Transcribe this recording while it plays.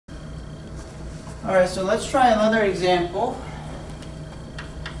All right, so let's try another example.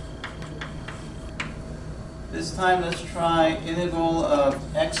 This time let's try integral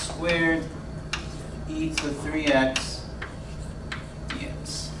of x squared e to 3x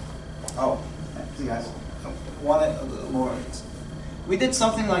dx. Oh, actually guys, I want it a little more. We did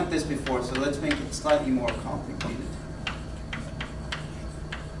something like this before, so let's make it slightly more complicated.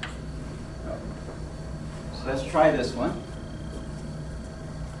 So let's try this one.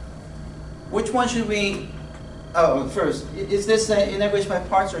 Which one should we, oh, first, is this integration by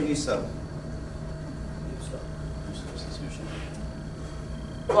parts or u sub?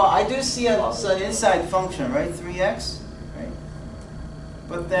 Well, I do see an inside function, right? 3x, right?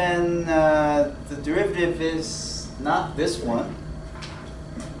 But then the derivative is not this one.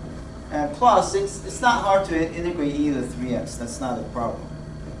 And plus, it's not hard to integrate e to 3x. That's not a problem.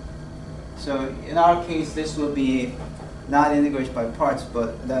 So in our case, this will be not integration by parts,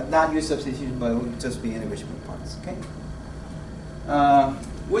 but not u substitution, but it will just be integration by parts. Okay.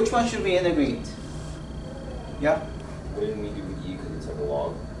 Which one should we integrate? Yeah. Wouldn't we do e because it's like a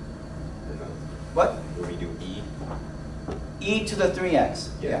log? Or no? What? Would we do e? E to the 3x.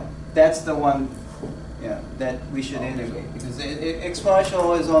 Yeah. That's the one. Yeah, that we should integrate because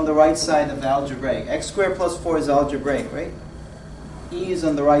exponential is on the right side of algebraic. X squared plus 4 is algebraic, right? E is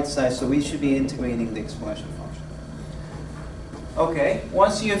on the right side, so we should be integrating the exponential function. Okay,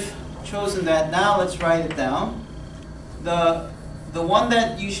 once you've chosen that, now let's write it down. The one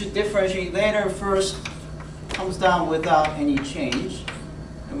that you should differentiate later first comes down without any change.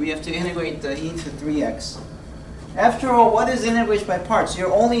 And we have to integrate the e to 3x. After all, what is integration by parts?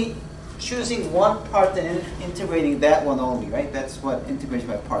 You're only choosing one part and integrating that one only, right? That's what integration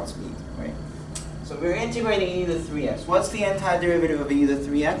by parts means, right? So we're integrating e to 3x. What's the antiderivative of e to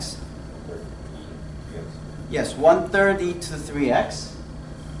 3x? Yes, 1/3 e to 3x.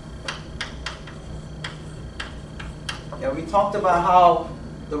 Yeah, we talked about how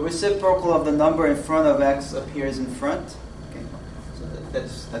the reciprocal of the number in front of x appears in front. Okay, so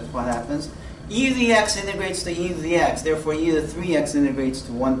that's what happens. E to the x integrates to e to the x, therefore e to 3x integrates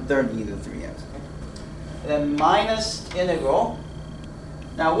to 1/3 e to 3x. Okay? And then minus integral.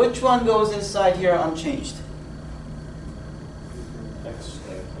 Now which one goes inside here unchanged? X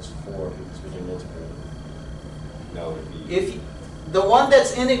plus 4 because we didn't integrate. No, it would be. If the one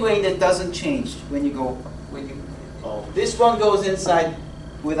that's integrated doesn't change when you go Oh. This one goes inside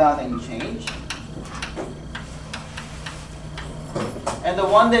without any change. And the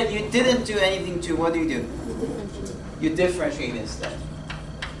one that you didn't do anything to, what do? You differentiate instead.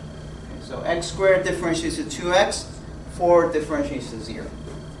 Okay, so x squared differentiates to 2x, 4 differentiates to 0.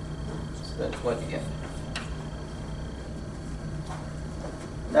 So that's what you get.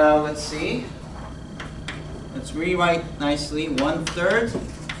 Now let's see. Let's rewrite nicely. 1/3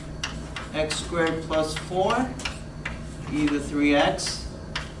 x squared plus 4 e to 3x.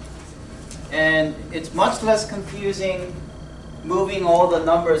 And it's much less confusing moving all the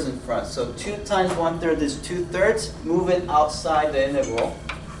numbers in front. So 2 times 1/3 is 2/3. Move it outside the integral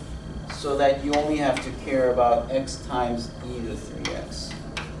so that you only have to care about x times e to 3x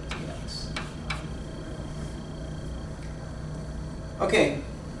dx. Okay,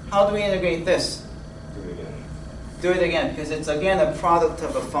 how do we integrate this? Do it again. Do it again, because it's again a product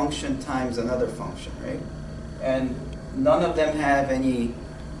of a function times another function, right? And none of them have any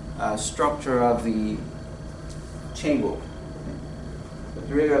structure of the chain rule. The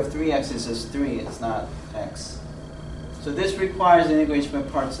derivative of 3x is just 3, it's not x. So this requires integration by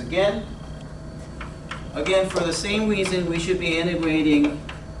parts again. Again, for the same reason, we should be integrating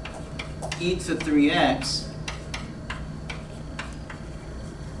e to 3x.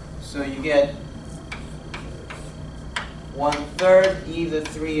 So you get 1/3 e to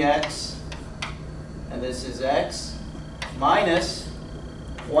 3x, and this is x, minus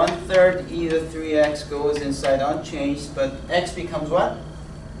 1/3 e to 3x goes inside unchanged, but x becomes what?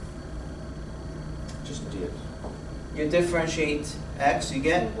 Just dx. You differentiate x, you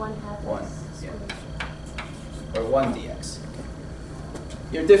get 1/2 1, is yeah. squared. Or 1 dx.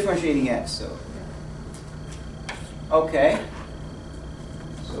 You're differentiating x, so. Okay.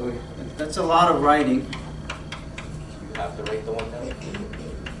 So that's a lot of writing. You have to write the one down.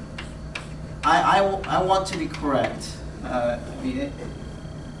 I want to be correct. I mean,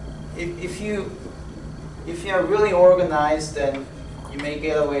 if you are really organized, then you may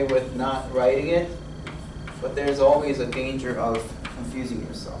get away with not writing it, but there's always a danger of confusing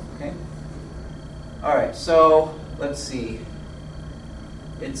yourself. Okay. All right. So let's see.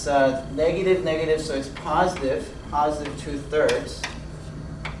 It's negative, negative, so it's positive 2/3.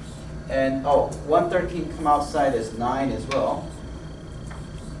 And, 1/3 can come outside as 9 as well.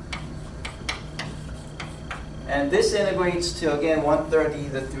 And this integrates to, again, 1/3 e to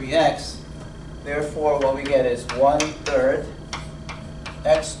the 3x. Therefore, what we get is 1/3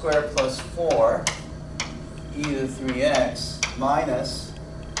 x squared plus 4 e to the 3x minus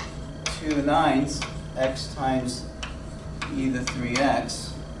 2/9 x times e to the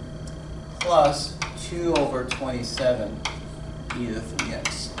 3x plus 2/27 e to the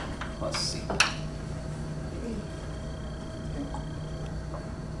 3x plus c.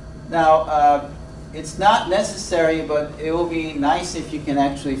 Now, it's not necessary, but it will be nice if you can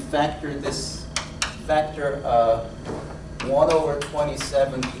actually factor this factor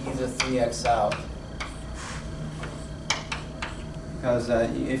 1/27 e to the 3x out. Because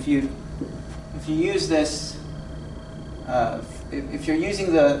if you use this, if you're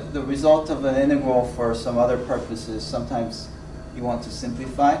using the result of an integral for some other purposes, sometimes you want to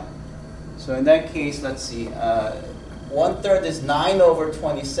simplify. So in that case, let's see, 1/3 is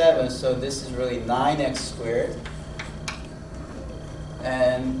 9/27, so this is really 9x squared.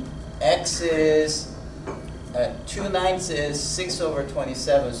 And x is, 2/9 is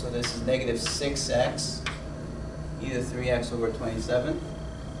 6/27, so this is negative 6x, e to the 3x/27.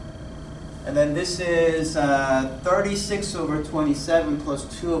 And then this is 36/27 plus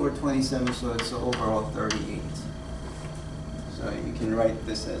 2/27, so it's overall 38. So you can write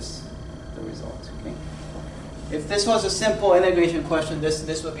this as the result, okay? If this was a simple integration question,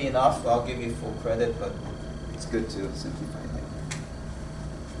 this would be enough. I'll give you full credit, but it's good to simplify it.